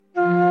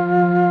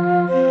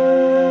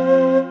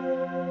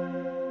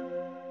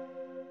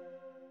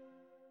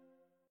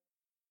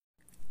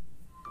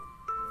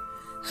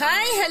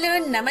Hello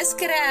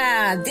ನಮಸ್ಕಾರ.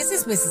 This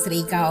is Mrs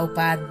ರೇಖಾ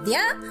ಉಪಾಧ್ಯ.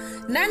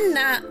 ನನ್ನ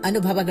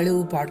ಅನುಭವಗಳು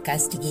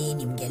ಪಾಡ್ಕಾಸ್ಟ್ಗೆ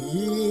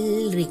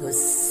ನಿಮ್ಗೆಲ್ಲರಿಗೂ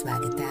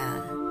ಸ್ವಾಗತ.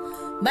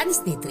 ಬನ್ನಿ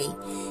ಸ್ನೇಹಿತರೆ,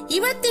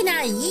 ಇವತ್ತಿನ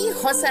ಈ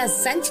ಹೊಸ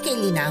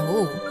ಸಂಚಿಕೆಯಲ್ಲಿ ನಾವು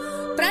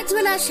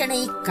ಪ್ರಜ್ವಲ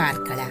ಶೆಣೈ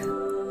ಕಾರ್ಕಳ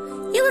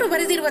ಇವರು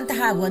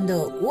ಬರೆದಿರುವಂತಹ ಒಂದು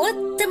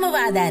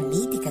ಉತ್ತಮವಾದ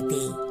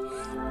ನೀತಿಕತೆ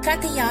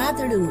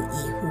ಕಥೆಯಾದಳು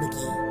ಈ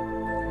ಹುಡುಗಿ.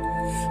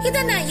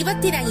 ಇದನ್ನ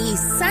ಇವತ್ತಿನ ಈ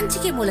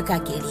ಸಂಚಿಕೆ ಮೂಲಕ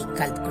ಕೇಳಿ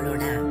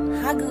ಕಲ್ತ್ಕೊಳ್ಳೋಣ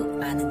ಹಾಗೂ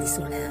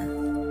ಆನಂದಿಸೋಣ.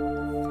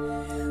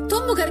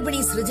 ತುಂಬು ಗರ್ಭಿಣಿ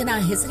ಸೃಜನಾ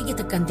ಹೆಸರಿಗೆ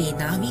ತಕ್ಕಂತೆ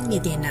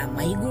ನಾವೀನ್ಯತೆಯನ್ನ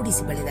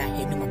ಮೈಗೂಡಿಸಿ ಬೆಳೆದ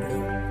ಹೆಣ್ಣು ಮಗಳು.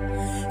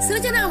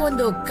 ಸೃಜನಾ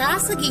ಒಂದು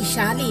ಖಾಸಗಿ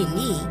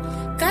ಶಾಲೆಯಲ್ಲಿ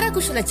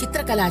ಕರಕುಶಲ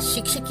ಚಿತ್ರಕಲಾ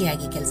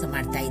ಶಿಕ್ಷಕಿಯಾಗಿ ಕೆಲಸ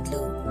ಮಾಡ್ತಾ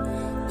ಇದ್ಲು.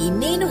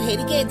 ಇನ್ನೇನು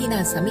ಹೆರಿಗೆಯ ದಿನ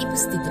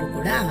ಸಮೀಪಿಸುತ್ತಿದ್ರು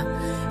ಕೂಡ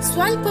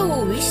ಸ್ವಲ್ಪವೂ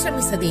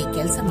ವಿಶ್ರಮಿಸದೆ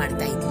ಕೆಲಸ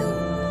ಮಾಡ್ತಾ ಇದ್ಲು.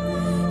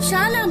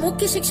 ಶಾಲಾ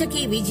ಮುಖ್ಯ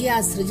ಶಿಕ್ಷಕಿ ವಿಜಯ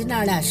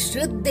ಸೃಜನಾಳ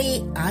ಶ್ರದ್ಧೆ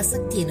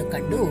ಆಸಕ್ತಿಯನ್ನು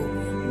ಕಂಡು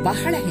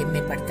ಬಹಳ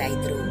ಹೆಮ್ಮೆ ಪಡ್ತಾ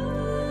ಇದ್ರು.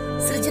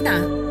 ಸೃಜನಾ,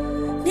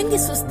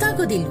 ನಿನ್ಗೆ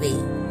ಸುಸ್ತಾಗೋದಿಲ್ವೇ?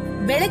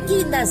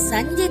 ಬೆಳಗ್ಗೆಯಿಂದ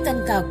ಸಂಜೆ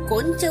ತನಕ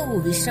ಕೊಂಚವೂ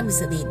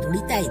ವಿಶ್ರಮಿಸದೆ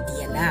ದುಡಿತಾ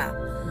ಇದ್ದೀಯಲ್ಲ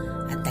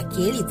ಅಂತ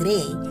ಕೇಳಿದ್ರೆ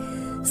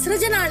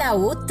ಸೃಜನಾಳ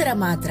ಉತ್ತರ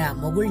ಮಾತ್ರ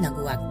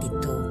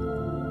ಮುಗುಳ್ನಗುವಾಗ್ತಿತ್ತು.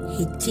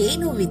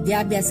 ಹೆಚ್ಚೇನು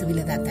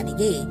ವಿದ್ಯಾಭ್ಯಾಸವಿಲ್ಲದ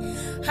ತನಗೆ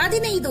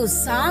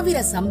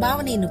 15,000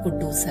 ಸಂಭಾವನೆಯನ್ನು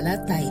ಕೊಟ್ಟು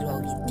ಸಲಹತಾ ಇರುವ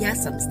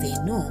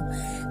ವಿದ್ಯಾಸಂಸ್ಥೆಯನ್ನು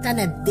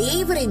ತನ್ನ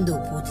ದೇವರೆಂದು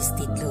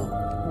ಪೂಜಿಸುತ್ತಿದ್ಲು.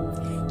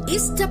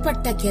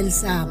 ಇಷ್ಟಪಟ್ಟ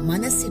ಕೆಲಸ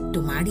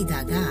ಮನಸ್ಸಿಟ್ಟು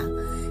ಮಾಡಿದಾಗ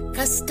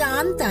ಕಷ್ಟ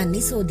ಅಂತ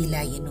ಅನ್ನಿಸೋದಿಲ್ಲ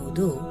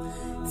ಎನ್ನುವುದು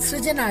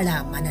ಸೃಜನಾಳ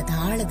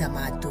ಮನದಾಳದ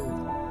ಮಾತು.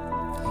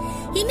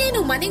 ಇನ್ನೇನು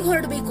ಮನೆಗೆ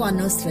ಹೊರಡಬೇಕು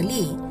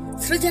ಅನ್ನೋಷ್ಟರಲ್ಲಿ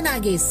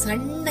ಸೃಜನಾಗೆ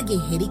ಸಣ್ಣಗೆ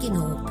ಹೆರಿಗೆ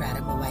ನೋವು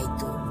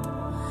ಪ್ರಾರಂಭವಾಯಿತು.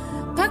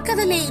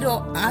 ಪಕ್ಕದಲ್ಲೇ ಇರೋ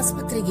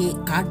ಆಸ್ಪತ್ರೆಗೆ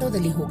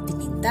ಆಟೋದಲ್ಲಿ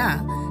ಹೋಗ್ತೀನಿ ಅಂತ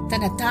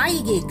ತನ್ನ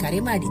ತಾಯಿಗೆ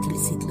ಕರೆ ಮಾಡಿ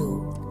ತಿಳಿಸಿದ್ಲು.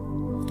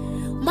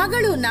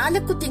 ಮಗಳು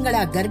 4 ತಿಂಗಳ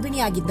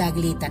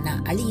ಗರ್ಭಿಣಿಯಾಗಿದ್ದಾಗಲೇ ತನ್ನ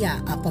ಅಳಿಯ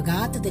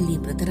ಅಪಘಾತದಲ್ಲಿ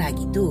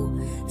ಮೃತರಾಗಿದ್ದು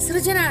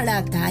ಸೃಜನಾಳ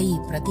ತಾಯಿ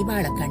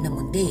ಪ್ರತಿಭಾಳ ಕಣ್ಣ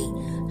ಮುಂದೆ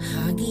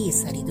ಹಾಗೆಯೇ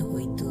ಸರಿದು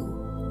ಹೋಯಿತು.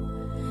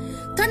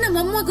 ತನ್ನ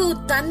ಮೊಮ್ಮಗು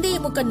ತಂದೆಯ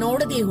ಮುಖ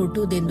ನೋಡದೆ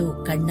ಹುಟ್ಟುವುದೆಂದು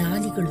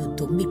ಕಣ್ಣಾಲಿಗಳು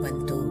ತುಂಬಿ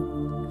ಬಂತು.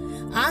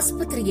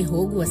 ಆಸ್ಪತ್ರೆಗೆ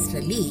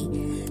ಹೋಗುವಷ್ಟರಲ್ಲಿ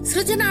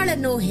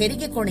ಸೃಜನಾಳನ್ನು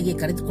ಹೆರಿಗೆ ಕೋಣೆಗೆ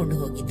ಕರೆದುಕೊಂಡು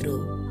ಹೋಗಿದ್ರು.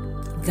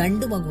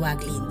 ಗಂಡು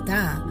ಮಗುವಾಗ್ಲಿ ಅಂತ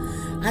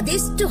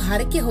ಅದೆಷ್ಟು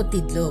ಹರಕೆ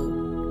ಹೊತ್ತಿದ್ಲು.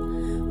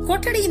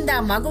 ಕೊಠಡಿಯಿಂದ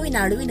ಮಗುವಿನ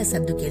ಅಳುವಿನ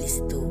ಸದ್ದು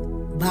ಕೇಳಿಸಿತು.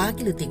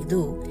 ಬಾಗಿಲು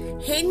ತೆಗೆದು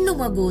ಹೆಣ್ಣು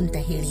ಮಗು ಅಂತ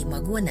ಹೇಳಿ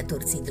ಮಗುವನ್ನ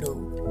ತೋರಿಸಿದ್ರು.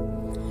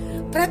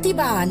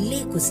 ಪ್ರತಿಭಾ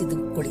ಅಲ್ಲೇ ಕುಸಿದು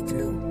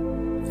ಕುಳಿತಳು.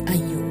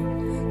 ಅಯ್ಯೋ,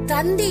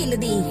 ತಂದೆ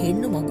ಇಲ್ಲದೆ ಈ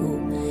ಹೆಣ್ಣು ಮಗು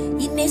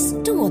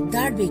ಇನ್ನೆಷ್ಟು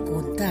ಒದ್ದಾಡ್ಬೇಕು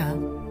ಅಂತ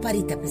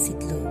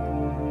ಪರಿತಪಿಸಿದ್ಲು.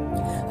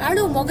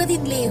 ಅಳು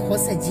ಮೊಗದಿಂದಲೇ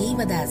ಹೊಸ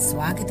ಜೀವದ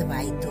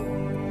ಸ್ವಾಗತವಾಯಿತು.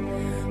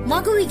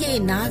 ಮಗುವಿಗೆ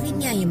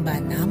ನಾವಿನ್ಯ ಎಂಬ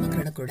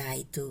ನಾಮಕರಣ ಕೂಡ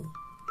ಆಯಿತು.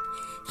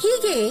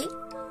 ಹೀಗೆ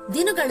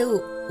ದಿನಗಳು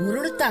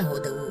ಉರುಳುತ್ತಾ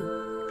ಹೋದವು.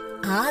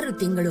 6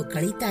 ತಿಂಗಳು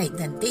ಕಳೀತಾ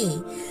ಇದ್ದಂತೆ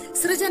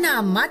ಸೃಜನಾ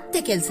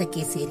ಮತ್ತೆ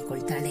ಕೆಲಸಕ್ಕೆ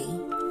ಸೇರಿಕೊಳ್ತಾಳೆ.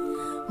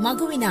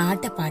 ಮಗುವಿನ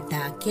ಆಟಪಾಠ,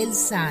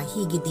 ಕೆಲಸ,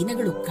 ಹೀಗೆ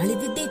ದಿನಗಳು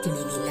ಕಳೆದಿದ್ದೇ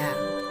ತಿಳಿಯಲಿಲ್ಲ.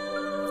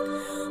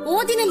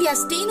 ಓದಿನಲ್ಲಿ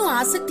ಅಷ್ಟೇನೂ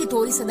ಆಸಕ್ತಿ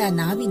ತೋರಿಸದ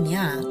ನಾವಿನ್ಯ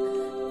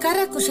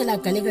ಕರಕುಶಲ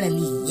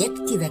ಕಲೆಗಳಲ್ಲಿ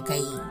ಎತ್ತಿದ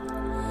ಕೈ.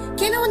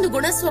 ಕೆಲವೊಂದು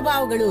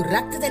ಗುಣಸ್ವಭಾವಗಳು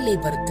ರಕ್ತದಲ್ಲೇ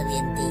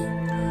ಬರುತ್ತವೆಯಂತೆ.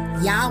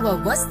 ಯಾವ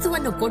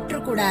ವಸ್ತುವನ್ನು ಕೊಟ್ಟರೂ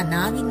ಕೂಡ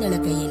ನಾವಿನ್ಯಳ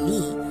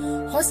ಕೈಯಲ್ಲಿ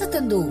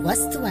ಹೊಸತೊಂದು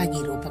ವಸ್ತುವಾಗಿ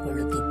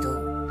ರೂಪುಗೊಳ್ಳುತ್ತಿತ್ತು.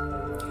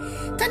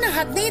 ತನ್ನ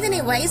 15ನೇ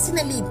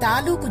ವಯಸ್ಸಿನಲ್ಲಿ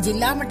ತಾಲೂಕು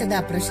ಜಿಲ್ಲಾ ಮಟ್ಟದ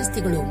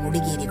ಪ್ರಶಸ್ತಿಗಳು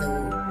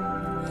ಮುಡಿಗೇರಿದವು.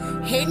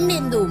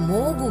 ಹೆಣ್ಣೆಂದು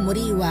ಮೂಗು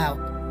ಮುರಿಯುವ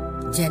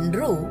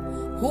ಜನರು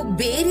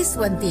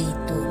ಹುಬ್ಬೇರಿಸುವಂತೆ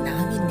ಇತ್ತು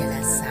ನಾವಿನ್ಯಳ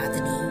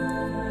ಸಾಧನೆ.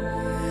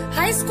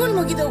 ಹೈಸ್ಕೂಲ್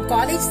ಮುಗಿದು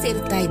ಕಾಲೇಜ್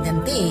ಸೇರುತ್ತಾ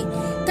ಇದ್ದಂತೆ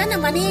ತನ್ನ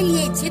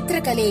ಮನೆಯಲ್ಲಿಯೇ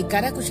ಚಿತ್ರಕಲೆ,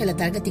 ಕರಕುಶಲ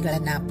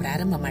ತರಗತಿಗಳನ್ನ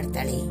ಪ್ರಾರಂಭ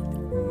ಮಾಡ್ತಾಳೆ.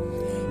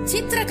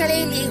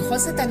 ಚಿತ್ರಕಲೆಯಲ್ಲಿ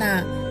ಹೊಸತನ,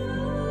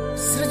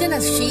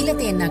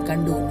 ಸೃಜನಶೀಲತೆಯನ್ನ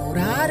ಕಂಡು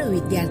 100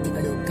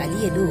 ವಿದ್ಯಾರ್ಥಿಗಳು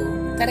ಕಲಿಯಲು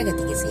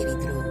ತರಗತಿಗೆ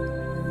ಸೇರಿದ್ರು.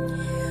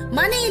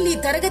 ಮನೆಯಲ್ಲಿ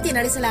ತರಗತಿ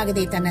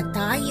ನಡೆಸಲಾಗದೆ ತನ್ನ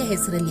ತಾಯಿಯ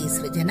ಹೆಸರಲ್ಲಿ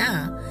ಸೃಜನಾ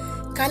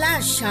ಕಲಾ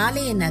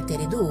ಶಾಲೆಯನ್ನ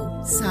ತೆರೆದು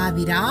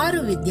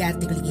 1000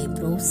 ವಿದ್ಯಾರ್ಥಿಗಳಿಗೆ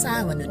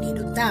ಪ್ರೋತ್ಸಾಹವನ್ನು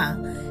ನೀಡುತ್ತಾ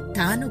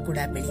ತಾನು ಕೂಡ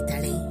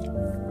ಬೆಳೀತಾಳೆ.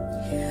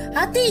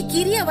 ಅತಿ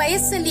ಕಿರಿಯ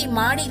ವಯಸ್ಸಲ್ಲಿ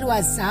ಮಾಡಿರುವ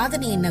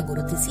ಸಾಧನೆಯನ್ನ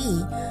ಗುರುತಿಸಿ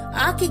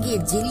ಆಕೆಗೆ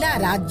ಜಿಲ್ಲಾ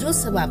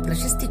ರಾಜ್ಯೋತ್ಸವ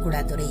ಪ್ರಶಸ್ತಿ ಕೂಡ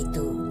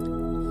ದೊರೆಯಿತು.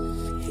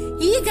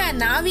 ಈಗ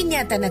ನಾವಿನ್ಯ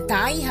ತನ್ನ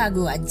ತಾಯಿ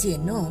ಹಾಗೂ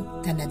ಅಜ್ಜಿಯನ್ನು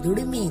ತನ್ನ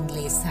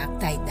ದುಡಿಮೆಯಿಂದಲೇ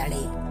ಸಾಕ್ತಾ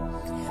ಇದ್ದಾಳೆ.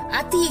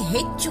 ಅತಿ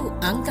ಹೆಚ್ಚು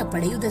ಅಂಕ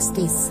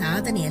ಪಡೆಯುವುದಷ್ಟೇ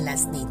ಸಾಧನೆಯಲ್ಲ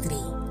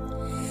ಸ್ನೇಹಿತರೆ.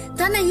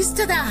 ತನ್ನ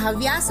ಇಷ್ಟದ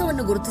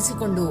ಹವ್ಯಾಸವನ್ನು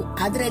ಗುರುತಿಸಿಕೊಂಡು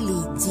ಅದರಲ್ಲಿ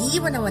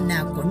ಜೀವನವನ್ನ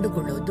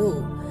ಕೊಂಡುಕೊಳ್ಳೋದು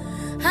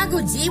ಹಾಗೂ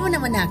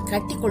ಜೀವನವನ್ನ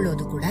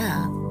ಕಟ್ಟಿಕೊಳ್ಳೋದು ಕೂಡ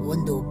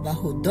ಒಂದು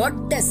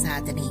ಬಹುದೊಡ್ಡ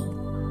ಸಾಧನೆ.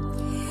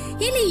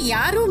 ಇಲ್ಲಿ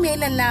ಯಾರೂ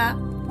ಮೇಲಲ್ಲ,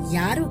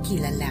 ಯಾರೂ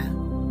ಕೀಳಲ್ಲ.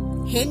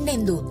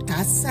 ಹೆಣ್ಣೆಂದು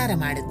ತಾತ್ಸಾರ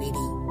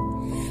ಮಾಡಬೇಡಿ.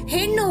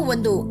 ಹೆಣ್ಣು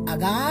ಒಂದು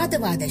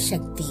ಅಗಾಧವಾದ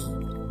ಶಕ್ತಿ.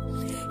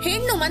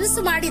 ಹೆಣ್ಣು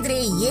ಮನಸ್ಸು ಮಾಡಿದ್ರೆ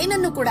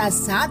ಏನನ್ನು ಕೂಡ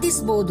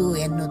ಸಾಧಿಸಬಹುದು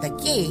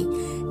ಎನ್ನುವುದಕ್ಕೆ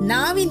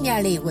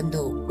ನಾವಿನ್ಯಾಳೆ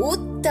ಒಂದು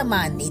ಉತ್ತಮ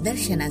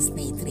ನಿದರ್ಶನ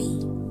ಸ್ನೇಹಿತರೆ.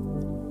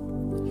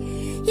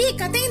 ಈ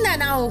ಕಥೆಯಿಂದ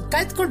ನಾವು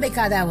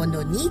ಕಲ್ತ್ಕೊಳ್ಬೇಕಾದ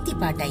ಒಂದು ನೀತಿ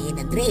ಪಾಠ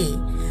ಏನಂದ್ರೆ,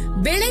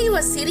 ಬೆಳೆಯುವ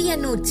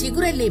ಸಿರಿಯನ್ನು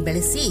ಚಿಗುರಲ್ಲೇ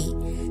ಬೆಳೆಸಿ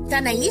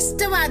ತನ್ನ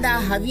ಇಷ್ಟವಾದ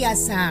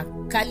ಹವ್ಯಾಸ,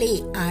 ಕಲೆ,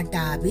 ಆಟ,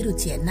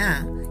 ಅಭಿರುಚಿಯನ್ನ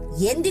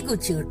ಎಂದಿಗೂ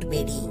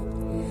ಚಿವುಟಬೇಡಿ.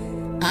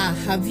 ಆ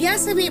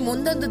ಹವ್ಯಾಸವೇ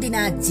ಮುಂದೊಂದು ದಿನ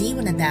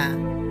ಜೀವನದ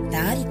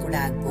ದಾರಿ ಕೂಡ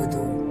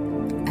ಆಗ್ಬೋದು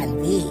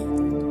ಅಲ್ವೇ?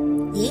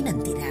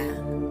 ಏನಂತೀರಾ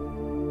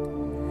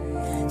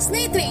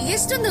ಸ್ನೇಹಿತರೆ?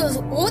 ಎಷ್ಟೊಂದು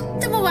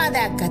ಉತ್ತಮವಾದ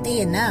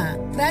ಕಥೆಯನ್ನ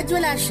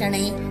ಪ್ರಜ್ವಲಾ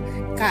ಶೆಣೈ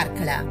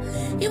ಕಾರ್ಕಳ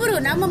ಇವರು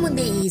ನಮ್ಮ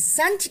ಮುಂದೆ ಈ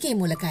ಸಂಚಿಕೆ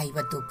ಮೂಲಕ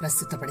ಇವತ್ತು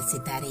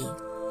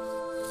ಪ್ರಸ್ತುತಪಡಿಸಿದ್ದಾರೆ.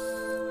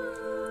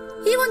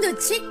 ಈ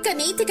ಒಂದು ಚಿಕ್ಕ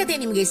ನೀತಿಕತೆ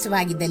ನಿಮಗೆ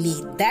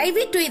ಇಷ್ಟವಾಗಿದ್ದಲ್ಲಿ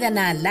ದಯವಿಟ್ಟು ಇದನ್ನ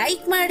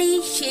ಲೈಕ್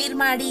ಮಾಡಿ, ಶೇರ್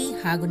ಮಾಡಿ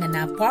ಹಾಗೂ ನನ್ನ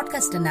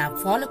ಪಾಡ್ಕಾಸ್ಟ್ ಅನ್ನ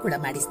ಫಾಲೋ ಕೂಡ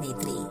ಮಾಡಿ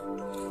ಸ್ನೇಹಿತರೆ.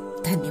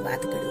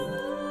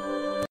 ಧನ್ಯವಾದಗಳು.